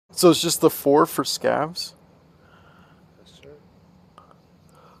So it's just the 4 for scavs? Yes, sir.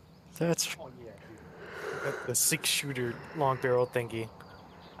 That's... Oh yeah, dude. The 6-shooter long barrel thingy.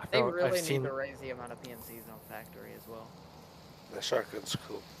 They really need to raise the amount of PMCs on factory as well. The shotgun's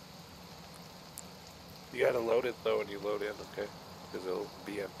cool. You gotta load it though when you load in, okay? Because it'll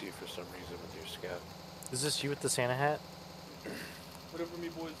be empty for some reason with your scav. Is this you with the Santa hat? Whatever me,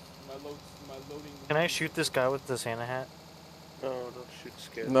 boys. My loading. Can I shoot this guy with the Santa hat? No, don't shoot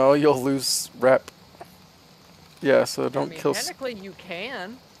scav. No, you'll lose rep. Yeah, so don't kill... Technically you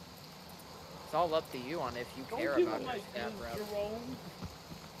can. It's all up to you on if you care about your scav rep.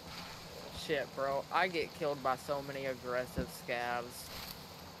 Shit, bro. I get killed by so many aggressive scavs.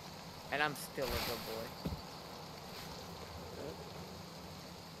 And I'm still a good boy.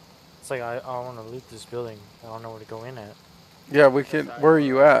 It's like, I want to loot this building. I don't know where to go in at. Yeah, we can... Where are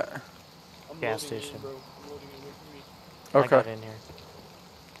you at? Gas station. Okay. I got in here.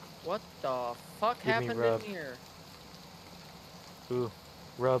 What the fuck happened in here? Ooh.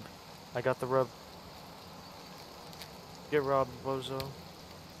 Rub. I got the rub. Get robbed, bozo.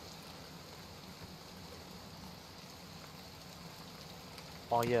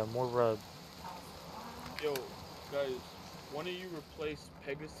 Oh yeah, more rub. Yo, guys, why don't you replace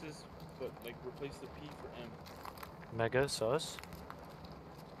Pegasus, but like replace the P for M? Mega sus?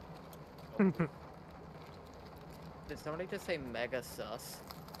 Did somebody just say mega sus?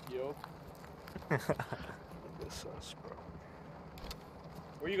 Yo. Mega sus, bro.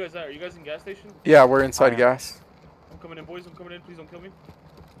 Where you guys at? Are you guys in gas station? Yeah, we're inside gas. I'm coming in, boys. I'm coming in. Please don't kill me.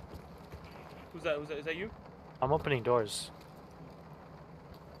 Who's that? Is that you? I'm opening doors.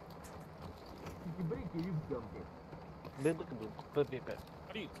 How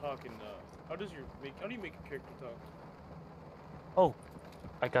do you talk in how do you make a character talk? Oh,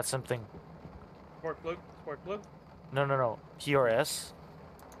 I got something. Spark plug? No. PRS.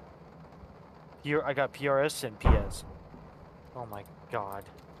 Here I got PRS and PS. Oh my god.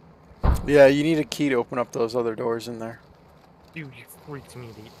 Yeah, you need a key to open up those other doors in there. Dude, you freaked me,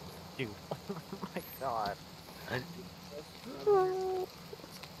 dude. Oh my god.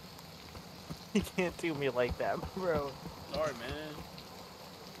 You can't do me like that, bro. Sorry, man.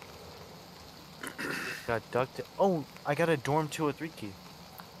 Got ducked. Oh, I got a dorm 203 key.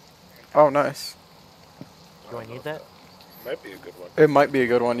 Oh, nice. Do I need that? Might be a good one. It might be a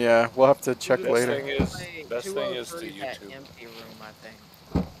good one, yeah. We'll have to check Best later. Best thing is to YouTube. Empty room, I think.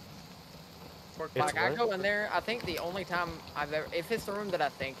 Like, I go in there, I think the only time I've ever... If it's the room that I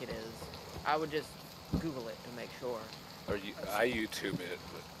think it is, I would just Google it to make sure. Or I YouTube it.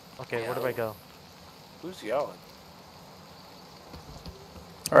 But okay, where do I go? Who's yelling?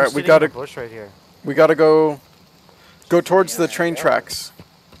 Alright, we gotta... bush right here. We gotta go towards the train tracks.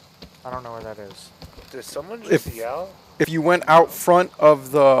 I don't know where that is. Did someone just yell? If you went out front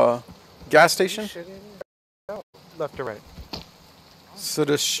of the gas station... Left or right? So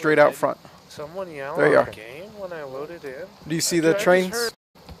just straight out front. Someone yelled there you on are. the game when I loaded in? Do you see the trains?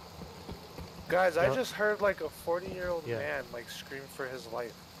 Guys, I just heard like a 40-year-old man like scream for his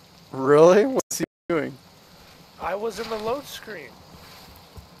life. Really? What's he doing? I was in the load screen.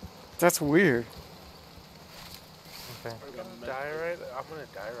 That's weird. Okay. I'm gonna die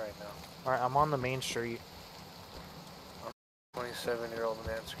right now. Alright, I'm on the main street. 27-year-old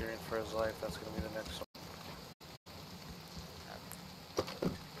man screaming for his life. That's gonna be the next one.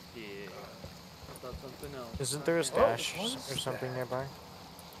 Isn't there a stash or something nearby?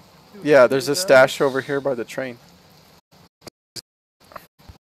 Yeah, there's a stash over here by the train.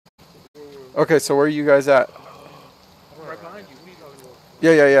 Okay, so where are you guys at? Right behind you. What are you talking about?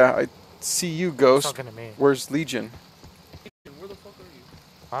 Yeah. I see you, Ghost. Talking to me. Where's Legion? Where the fuck are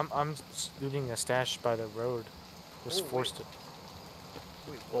you? I'm looting a stash by the road. Just forced it.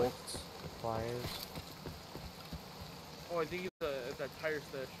 Bolts, pliers. Oh, I think it's that tire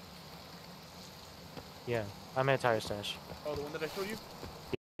stash. Yeah, I'm at a tire stash. Oh, the one that I showed you?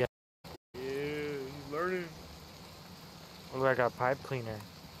 Yeah. Yeah, he's learning. Oh, I got pipe cleaner.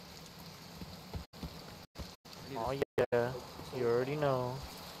 Oh yeah, you already know.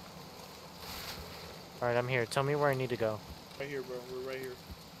 Alright, I'm here. Tell me where I need to go. Right here, bro. We're right here.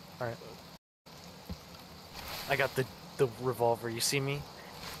 Alright. I got the revolver. You see me?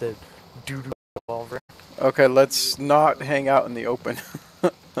 The doo-doo revolver. Okay, let's not hang out in the open.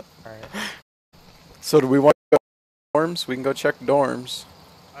 Alright. So do we want to go dorms? We can go check dorms.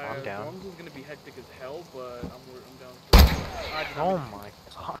 I'm down. Dorms is gonna be hectic as hell, but I'm down. Oh my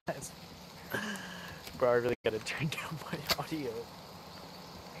god. Bro, I really gotta turn down my audio.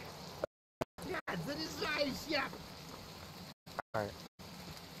 Alright.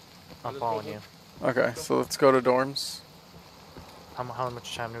 I'm following you. Okay, so let's go to dorms. How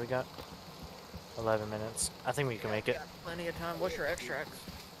much time do we got? 11 minutes. I think we can make it. Plenty of time. What's your extracts?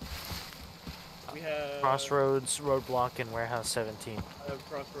 We have Crossroads, Roadblock, and Warehouse 17. I have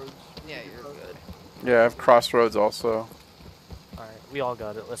Crossroads. Yeah, you're good. Yeah, I have Crossroads also. Alright, we all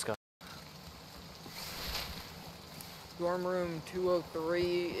got it. Let's go. Dorm room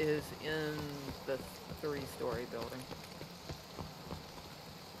 203 is in the 3-story building.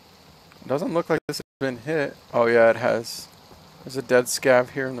 Doesn't look like this has been hit. Oh yeah, it has. There's a dead scav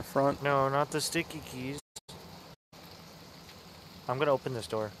here in the front. No, not the sticky keys. I'm gonna open this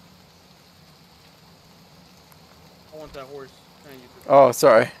door. I want that horse. Can you Oh,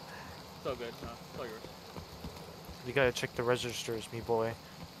 sorry. It's all good. No, it's all yours. You gotta check the registers, me boy.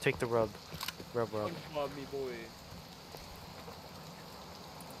 Take the rub. Rub. SpongeBob, me boy.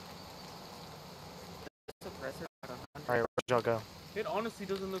 Suppressor at 100. Alright, where'd y'all go? It honestly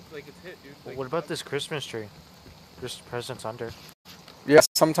doesn't look like it's hit, dude. Like, What about this Christmas tree? There's presents under. Yeah,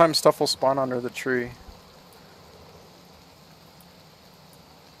 sometimes stuff will spawn under the tree.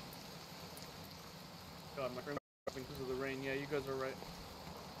 God, my friend was dropping because of the rain. Yeah, you guys are right.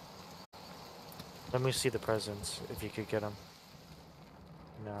 Let me see the presents, if you could get them.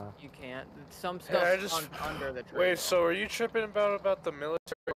 No. You can't. Some Yeah, stuff's under the tree. Wait, so are you tripping about the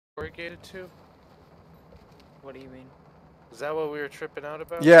military corrugated too? What do you mean? Is that what we were tripping out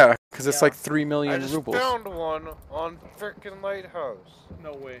about? Yeah, because it's Yeah. like 3 I million just rubles. found one on frickin' Lighthouse.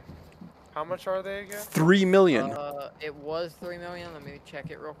 No way. How much are they again? 3 million. It was 3 million. Let me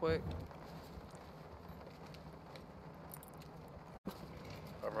check it real quick.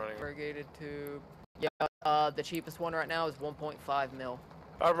 I'm running. Corrugated tube. Yeah, the cheapest one right now is 1.5 mil.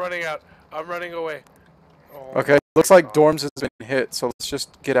 I'm running out. I'm running away. Oh, Okay, looks like dorms has been hit, so let's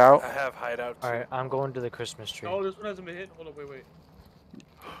just get out. I have hideout too. Alright, I'm going to the Christmas tree. Oh, this one hasn't been hit. Hold up, wait.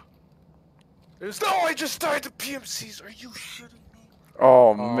 No, I just died to PMCs. Are you shitting me?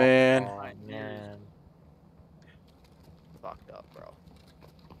 Oh, man. Oh, man. Fucked up, bro.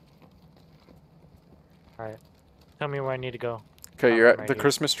 Alright. Tell me where I need to go. Okay, you're I'm at the ready.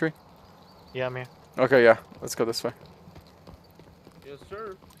 Christmas tree? Yeah, I'm here. Okay, yeah. Let's go this way. Yes,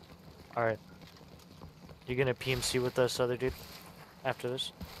 sir. Alright. You gonna PMC with us, other dude? After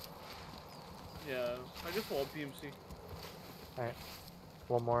this? Yeah, I guess we'll all PMC. Alright.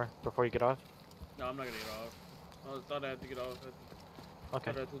 One more before you get off? No, I'm not gonna get off. I thought I had to get off. I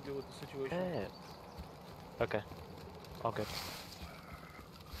Okay. thought I had to deal with the situation. Okay. All good.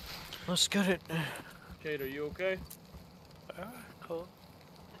 Let's get it. Kate, are you okay? Cool.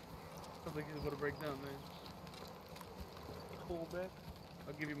 Sounds like he's about to break down, man. Cool, man.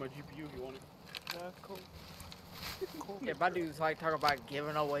 I'll give you my GPU if you want it. Yeah, cool. Cool. Yeah, my dude's like talking about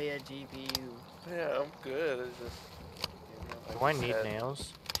giving away a GPU. Yeah, I'm good. It's just. Do I need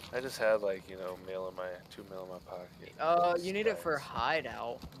nails? I just had like, 2 mil in my pocket. You need it for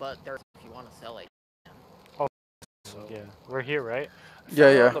hideout, but there's if you want to sell it. So, Yeah. We're here, right? Yeah,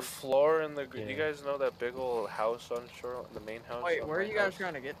 found yeah. On the floor in the. Yeah. You guys know that big old house on shore, the main house? Wait, on where are my you guys house?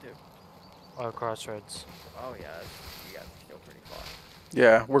 trying to get to? Crossroads. Oh yeah, you guys are still pretty far.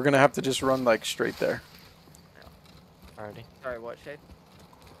 Yeah, we're gonna have to just run like straight there. Alrighty. Sorry, what, Shade?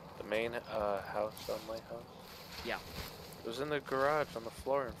 The main house on my house? Yeah. It was in the garage on the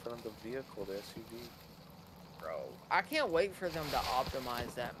floor in front of the vehicle, the SUV. Bro, I can't wait for them to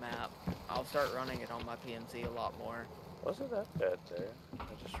optimize that map. I'll start running it on my PMC a lot more. Wasn't that bad there. I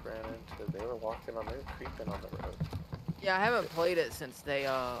just ran into. They were creeping on the road. Yeah, I haven't played it since they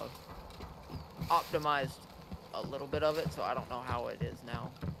optimized a little bit of it, so I don't know how it is now.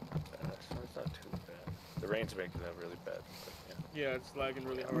 So it's not too bad. The rain's making that really bad. But yeah. Yeah, it's lagging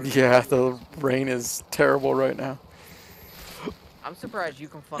really hard. Yeah, the rain is terrible right now. I'm surprised you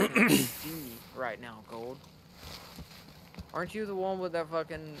can fucking see right now, Gold. Aren't you the one with that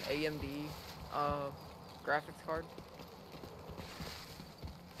fucking AMD graphics card?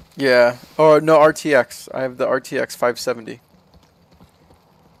 Yeah. Oh, no, RTX. I have the RTX 570.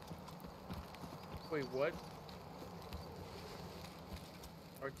 Wait, what?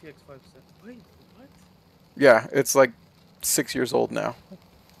 RTX 570. Wait, what? Yeah, it's like 6 years old now.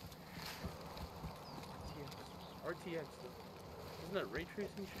 RTX, isn't that ray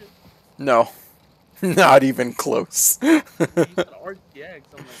tracing shit? No. Not even close. You said RTX,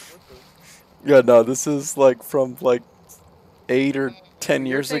 I'm like, what the? Yeah, no, this is like from like 8 or 10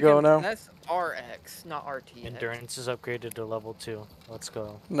 You're years ago thinking now. That's RX, not RTX. Endurance is upgraded to level 2. Let's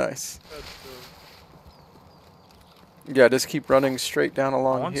go. Nice. That's Yeah, just keep running straight down I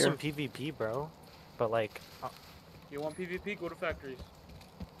along want here. some PvP, bro. But like, You want PvP? Go to factories.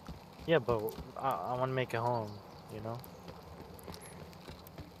 yeah, but I want to make it home, you know?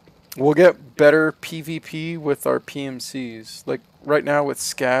 We'll get better PvP with our PMCs. Like right now with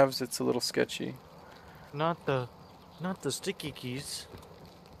scavs, it's a little sketchy. Not the sticky keys.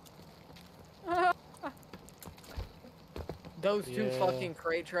 Those two Yeah. fucking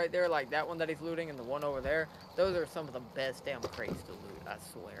crates right there, like that one that he's looting and the one over there, those are some of the best damn crates to loot, I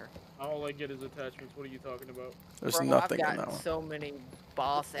swear. All I get is attachments. What are you talking about? There's Bro, I've nothing in gotten that one. so many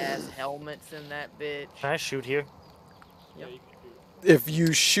boss-ass helmets in that bitch. Can I shoot here? Yeah, Yep. you can do. If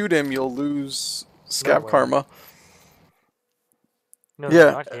you shoot him, you'll lose scav way. karma. No,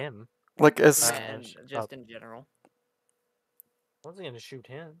 Yeah. not him. Like as And just in general. I wasn't gonna shoot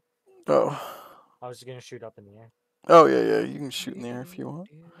him. oh I was gonna shoot up in the air. oh yeah, you can shoot in the air if you want.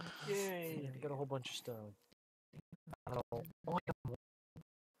 Yay! I got a whole bunch of stuff. I don't know. Oh, I got more.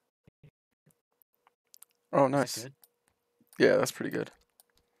 Oh Is nice. that good? Yeah, that's pretty good.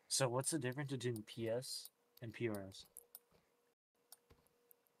 So what's the difference between PS and PRS?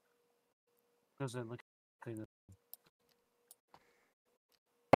 Because they look like the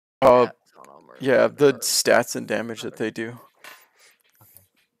Uh, Stats on 'em or yeah, something, the or stats and damage that they do. okay.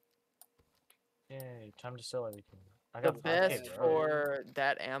 Yay! Time to sell everything. I the got 5K, best bro. for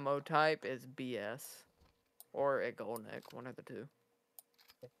that ammo type is BS. Or a gold neck, one of the two.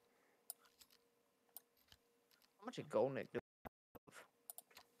 How much a gold neck do?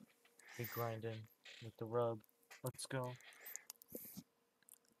 We grinding with the rub. Let's go.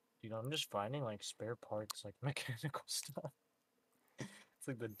 Dude, I'm just finding like spare parts, like mechanical stuff. It's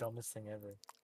like the dumbest thing ever.